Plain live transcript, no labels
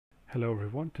Hello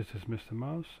everyone, this is Mr.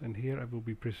 Mouse, and here I will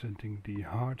be presenting the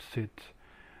HardSID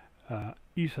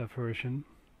ESA version.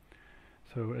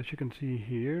 So as you can see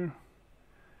here,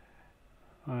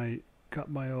 I got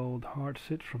my old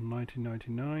HardSID from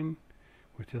 1999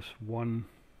 with just one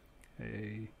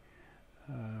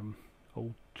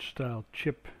old style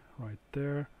chip right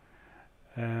there,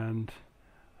 and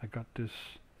I got this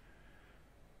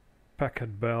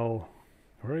Packard Bell,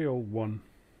 very old one,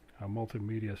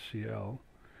 Multimedia CL,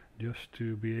 just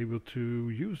to be able to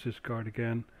use this card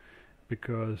again,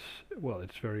 because well,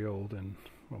 it's very old and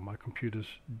well, my computers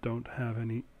don't have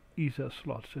any ESA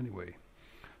slots anyway.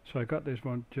 So I got this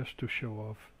one just to show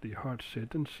off the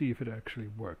HardSID and see if it actually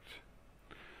worked.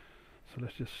 So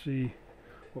let's just see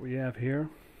what we have here.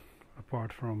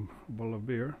 Apart from a bottle of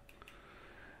beer,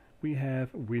 we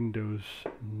have Windows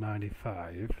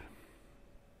 95.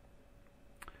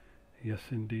 Yes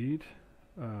indeed.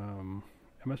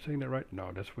 Am I saying that right?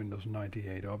 No, that's Windows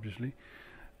 98 obviously.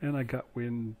 And I got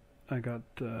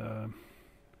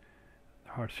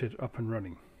HardSID up and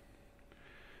running.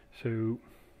 So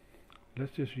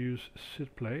let's just use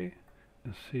SID play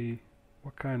and see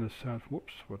what kind of sound,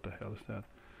 whoops, what the hell is that?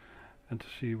 And to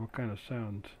see what kind of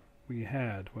sound we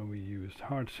had when we used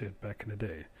HardSID back in the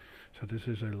day. So this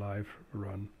is a live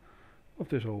run of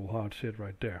this old HardSID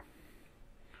right there.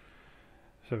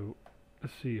 So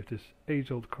let's see if this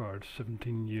age-old card,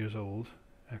 17 years old,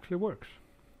 actually works.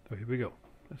 So here we go.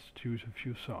 Let's choose a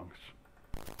few songs.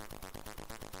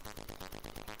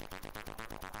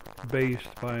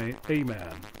 Based by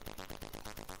A-Man.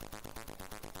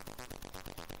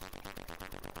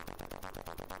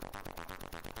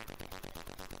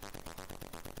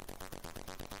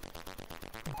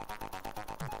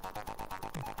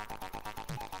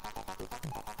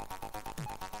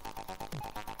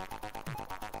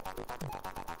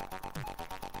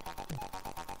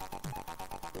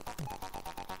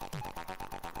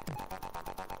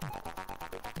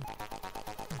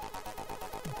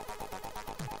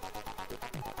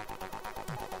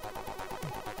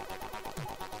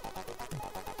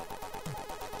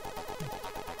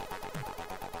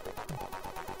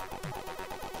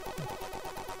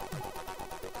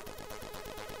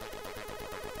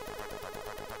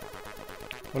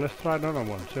 Well, let's try another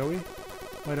one, shall we?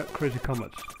 Why not Crazy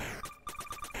Comets?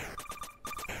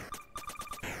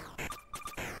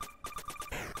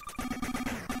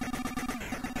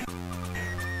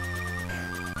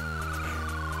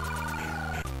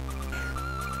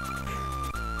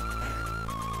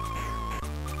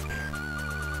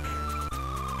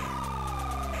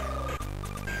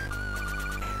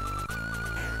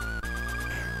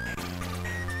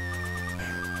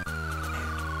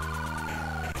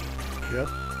 Yes.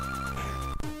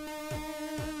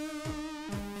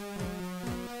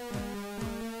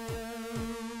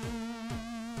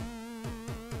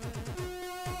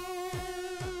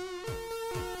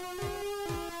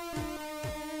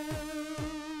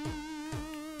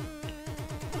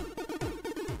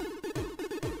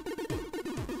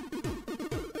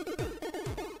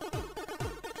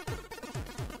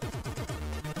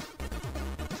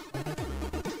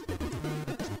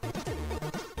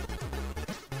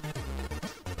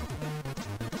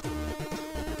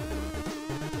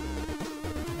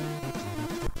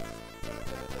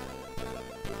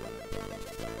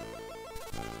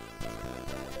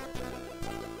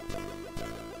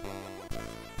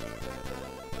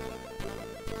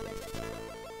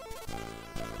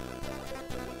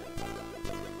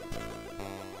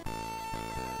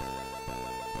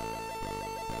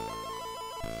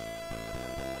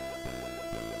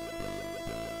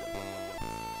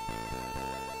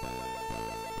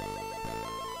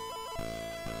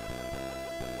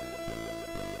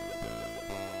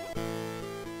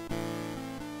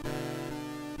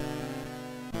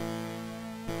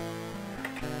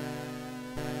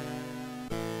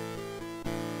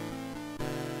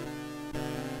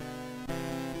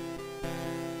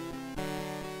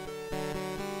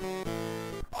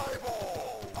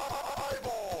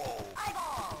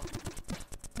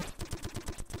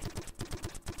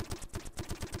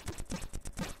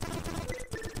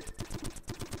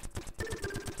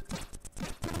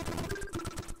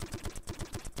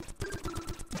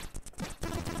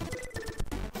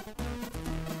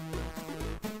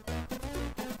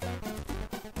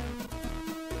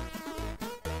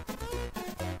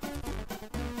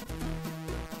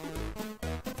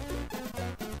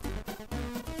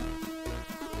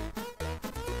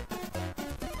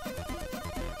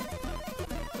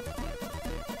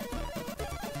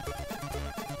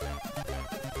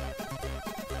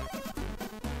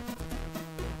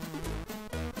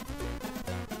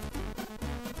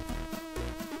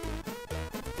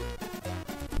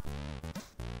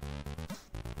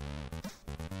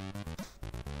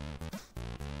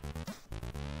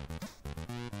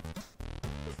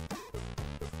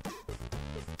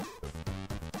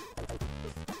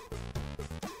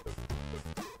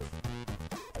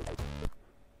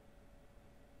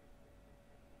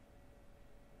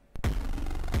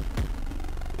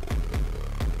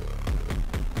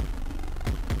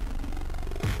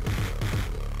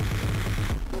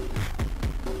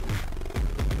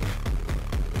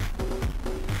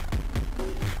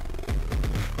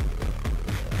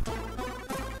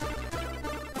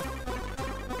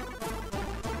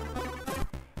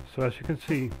 So as you can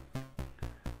see,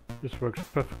 this works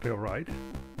perfectly alright.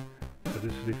 So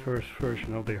this is the first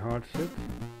version of the HardSID,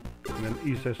 and then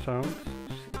easier sounds,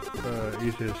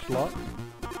 easier slot.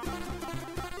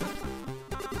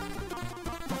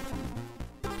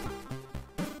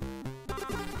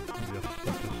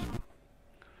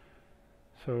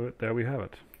 So there we have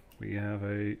it. We have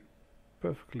a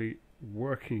perfect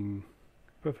working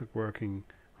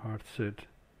HardSID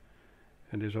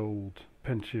and this old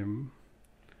Pentium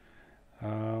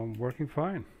working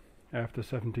fine after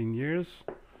 17 years.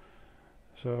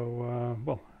 So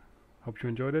well, hope you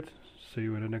enjoyed it. See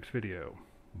you in the next video.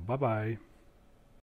 Bye bye.